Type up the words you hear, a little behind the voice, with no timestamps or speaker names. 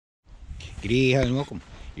G'day, and welcome.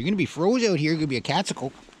 You're gonna be froze out here. You're gonna be a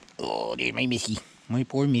catsicle. Oh, there's my Missy. My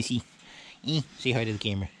poor Missy. Say hi to the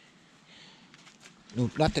camera. No,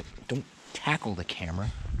 not the. Don't tackle the camera.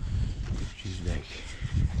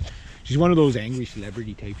 She's one of those angry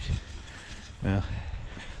celebrity types. Well,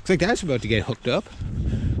 looks like that's about to get hooked up.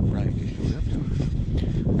 Ryan just showed up.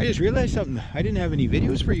 I just realized something. I didn't have any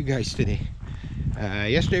videos for you guys today.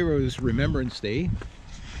 Yesterday was Remembrance Day,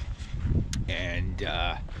 and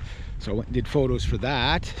so I went and did photos for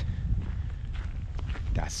that.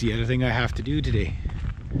 That's the other thing I have to do today,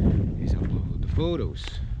 is upload the photos.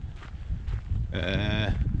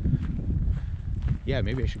 Yeah,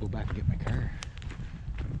 maybe I should go back and get my car.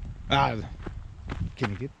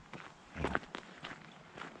 Can I get?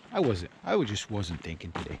 I just wasn't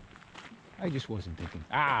thinking today. I just wasn't thinking.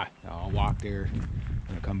 I'll walk there,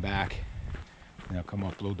 and I'll come back, and I'll come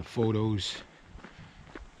upload the photos.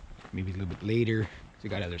 Maybe a little bit later. I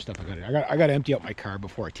got other stuff I got to empty out my car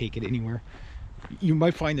before I take it anywhere. You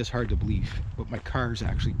might find this hard to believe, but my car is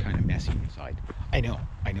actually kind of messy inside. I know.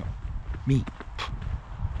 Me.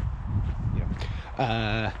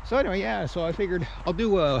 So anyway, yeah. So I figured I'll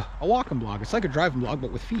do a walking vlog. It's like a driving vlog,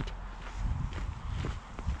 but with feet.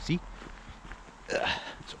 See? So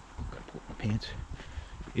gotta pull up my pants.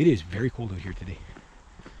 It is very cold out here today.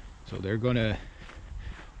 So they're gonna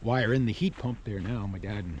wire in the heat pump there now, my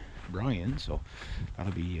dad and Brian. So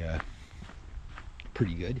that'll be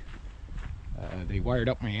pretty good. They wired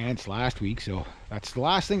up my ants last week, so that's the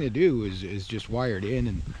last thing to do is just wire it in,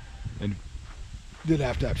 and then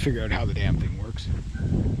have to figure out how the damn thing works.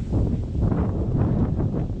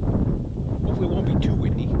 Hopefully it won't be too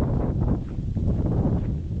windy.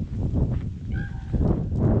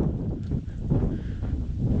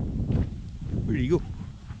 Where did he go?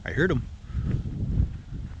 I heard him.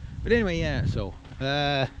 But anyway, yeah, so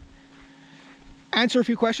answer a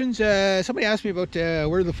few questions. Somebody asked me about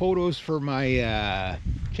where are the photos for my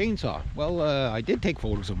chainsaw. Well, I did take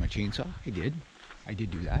photos of my chainsaw. I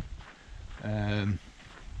did do that. Man,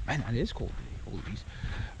 that is cold today. Holy geez.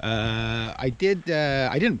 I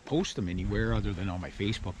didn't post them anywhere other than on my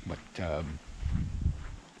Facebook, but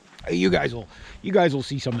you guys will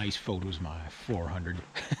see some nice photos of my 400.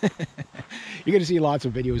 You're gonna see lots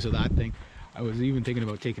of videos of that thing. I was even thinking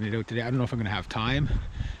about taking it out today. I don't know if I'm gonna have time.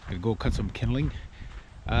 I'm gonna go cut some kindling.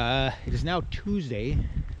 It is now Tuesday.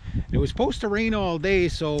 It was supposed to rain all day,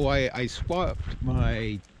 so I swapped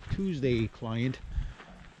my Tuesday client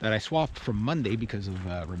that I swapped from Monday because of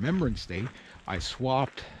Remembrance Day. I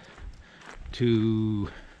swapped to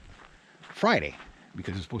Friday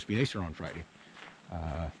because it's supposed to be nicer on Friday.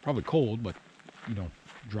 Probably cold, but you know,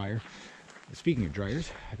 drier. Speaking of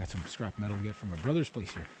dryers, I got some scrap metal to get from my brother's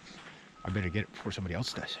place here. I better get it before somebody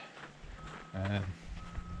else does. I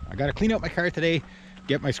got to clean out my car today,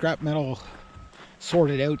 get my scrap metal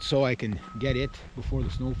sorted out so I can get it before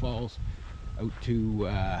the snow falls out to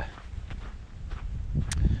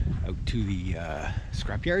the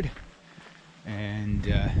scrapyard, and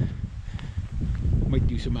might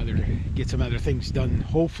do get some other things done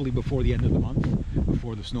hopefully before the end of the month,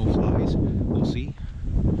 before the snow flies. We'll see.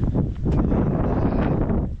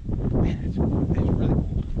 Man, it's really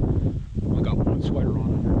cold. I got one sweater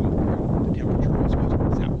on underneath the temperature is, but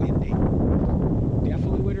it's that windy.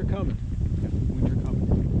 Definitely winter coming.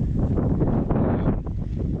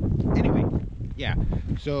 Anyway, yeah.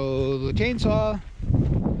 So the chainsaw,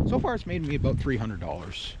 so far it's made me about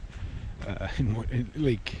 $300.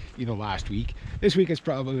 Like, you know, last week. This week it's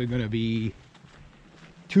probably going to be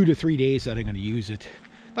 2 to 3 days that I'm going to use it.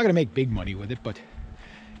 Not going to make big money with it, but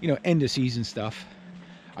you know, end of season stuff.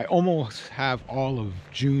 I almost have all of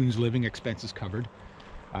June's living expenses covered.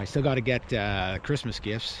 I still got to get Christmas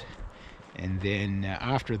gifts, and then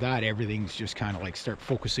after that everything's just kind of like start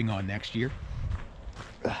focusing on next year.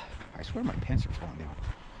 I swear my pants are falling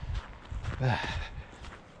down.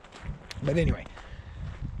 But anyway,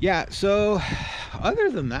 yeah, so other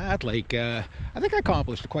than that, like I think I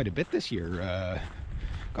accomplished quite a bit this year.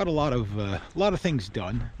 Got a lot of things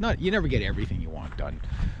done. You never get everything you want done,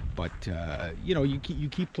 but you know, you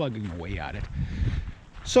keep plugging away at it.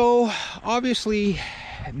 So obviously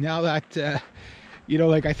now that you know,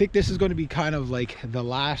 like I think this is going to be kind of like the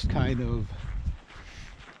last kind of,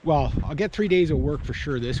 well, I'll get 3 days of work for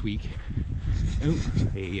sure this week. Ooh,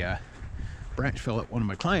 a branch fell at one of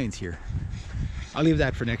my clients here. I'll leave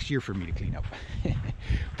that for next year for me to clean up.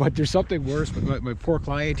 But there's something worse. But my poor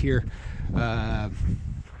client here, I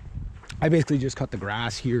basically just cut the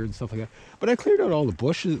grass here and stuff like that. But I cleared out all the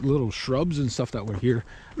bushes, little shrubs and stuff that were here.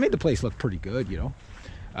 I made the place look pretty good, you know.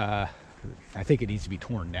 I think it needs to be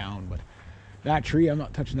torn down, but that tree, I'm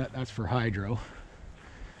not touching that. That's for hydro.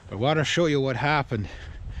 I want to show you what happened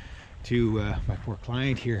to my poor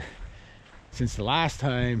client here since the last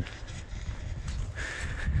time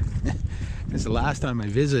I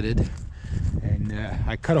visited, and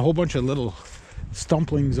I cut a whole bunch of little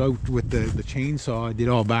stumplings out with the chainsaw. I did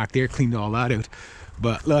all back there, cleaned all that out.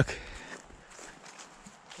 But look,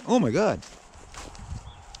 oh my god,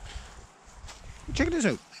 check this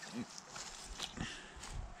out.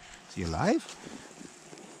 Is he alive?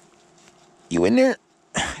 You in there?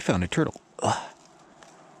 I found a turtle. Ugh.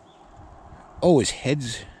 Oh, his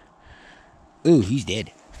head's... Oh, he's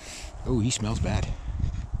dead. Oh, he smells bad.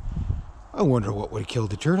 I wonder what would have killed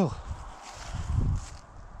the turtle.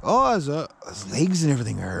 Oh, his legs and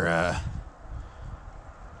everything are...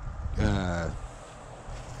 a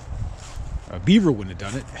beaver wouldn't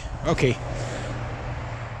have done it. Okay.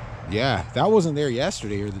 Yeah, that wasn't there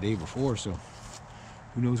yesterday or the day before, so...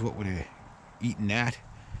 Who knows what would have eaten that.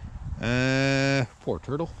 Poor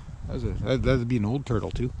turtle. That'd be an old turtle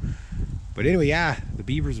too. But anyway, yeah, the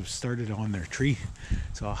beavers have started on their tree,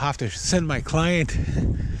 so I'll have to send my client,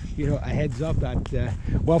 you know, a heads up that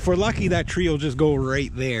well, if we're lucky, that tree will just go right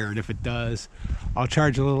there, and if it does, I'll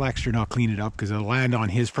charge a little extra and I'll clean it up because it'll land on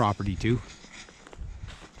his property too.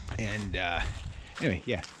 And anyway,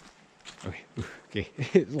 yeah, okay,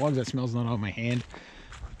 as long as that smell's not on my hand.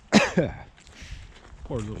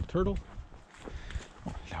 Poor little turtle.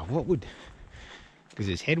 Now what would, because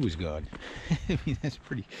his head was gone. I mean, that's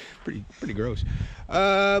pretty gross.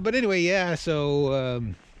 But anyway, yeah, so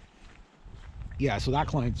so that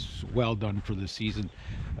client's well done for this season.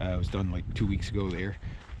 It was done like 2 weeks ago there,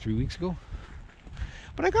 3 weeks ago.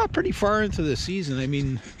 But I got pretty far into the season. I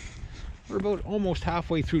mean, we're about almost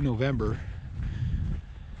halfway through November.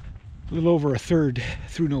 A little over a third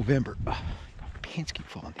through November. Oh, my pants keep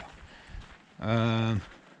falling down. I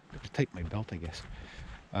have to tighten my belt, I guess.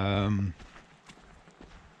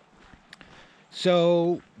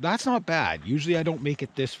 So that's not bad. Usually I don't make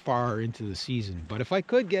it this far into the season, but if I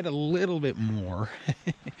could get a little bit more,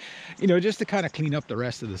 you know, just to kind of clean up the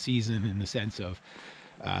rest of the season in the sense of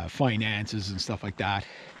finances and stuff like that,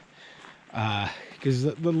 because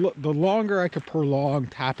the longer I could prolong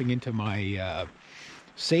tapping into my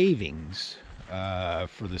savings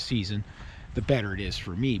for the season, the better it is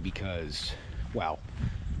for me, because, well,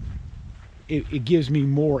 it gives me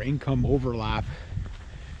more income overlap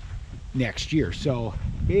next year. So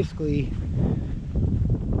basically,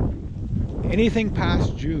 anything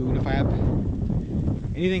past June, if I have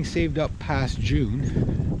anything saved up past June,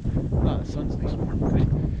 the sun's nice and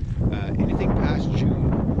warm, anything past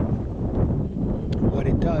June, what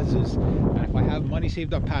it does is, if I have money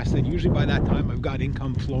saved up past then, usually by that time I've got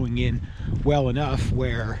income flowing in well enough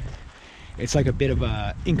where it's like a bit of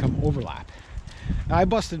a income overlap. Now, I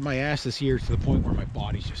busted my ass this year to the point where my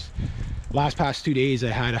body's just, past 2 days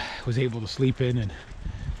I was able to sleep in, and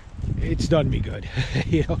it's done me good.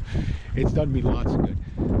 You know, it's done me lots of good.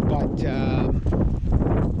 But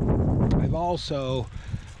I've also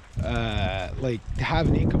like, to have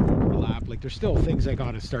an income overlap, like, there's still things I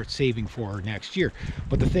got to start saving for next year.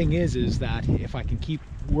 But the thing is that if I can keep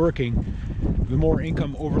working, the more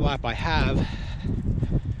income overlap I have,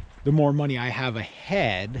 the more money I have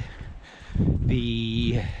ahead,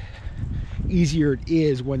 the easier it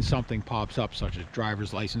is when something pops up, such as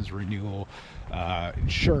driver's license renewal,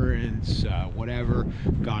 insurance, whatever.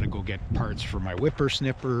 Gotta go get parts for my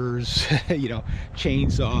whippersnippers, you know,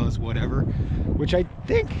 chainsaws, whatever. Which I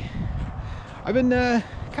think I've been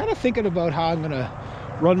kind of thinking about how I'm gonna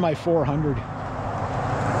run my 400.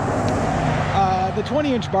 The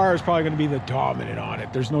 20-inch bar is probably going to be the dominant on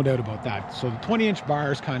it. There's no doubt about that. So the 20-inch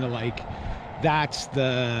bar is kind of like, that's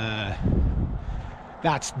the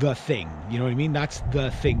thing. You know what I mean? That's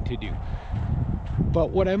the thing to do. But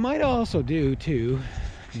what I might also do too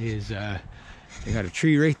is, I got a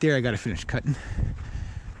tree right there. I got to finish cutting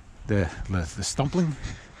the stumpling.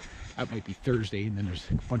 That might be Thursday, and then there's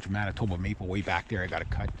a bunch of Manitoba maple way back there I got to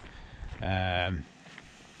cut.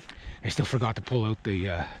 I still forgot to pull out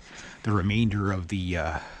the remainder of the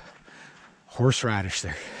horseradish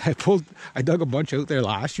there. I dug a bunch out there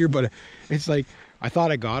last year, but it's like, I thought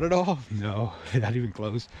I got it all. No, not even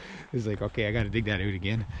close. It's like, okay, I got to dig that out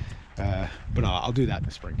again. But I'll do that in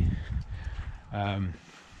the spring.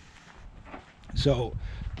 So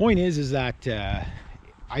point is that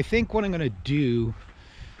I think what I'm going to do,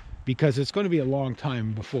 because it's going to be a long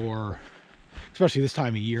time before, especially this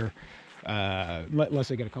time of year, unless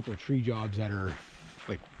I get a couple of tree jobs that are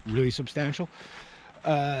like really substantial,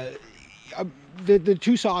 the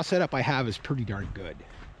two saw setup I have is pretty darn good.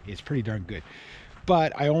 It's pretty darn good,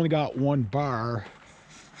 but I only got one bar.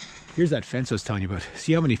 Here's that fence I was telling you about.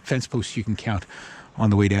 See how many fence posts you can count on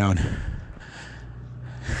the way down.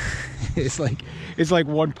 It's like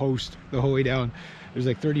one post the whole way down. There's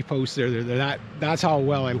like 30 posts there. That's how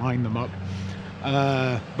well I lined them up.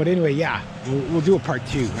 But anyway, yeah, we'll do a part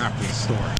 2 after the store.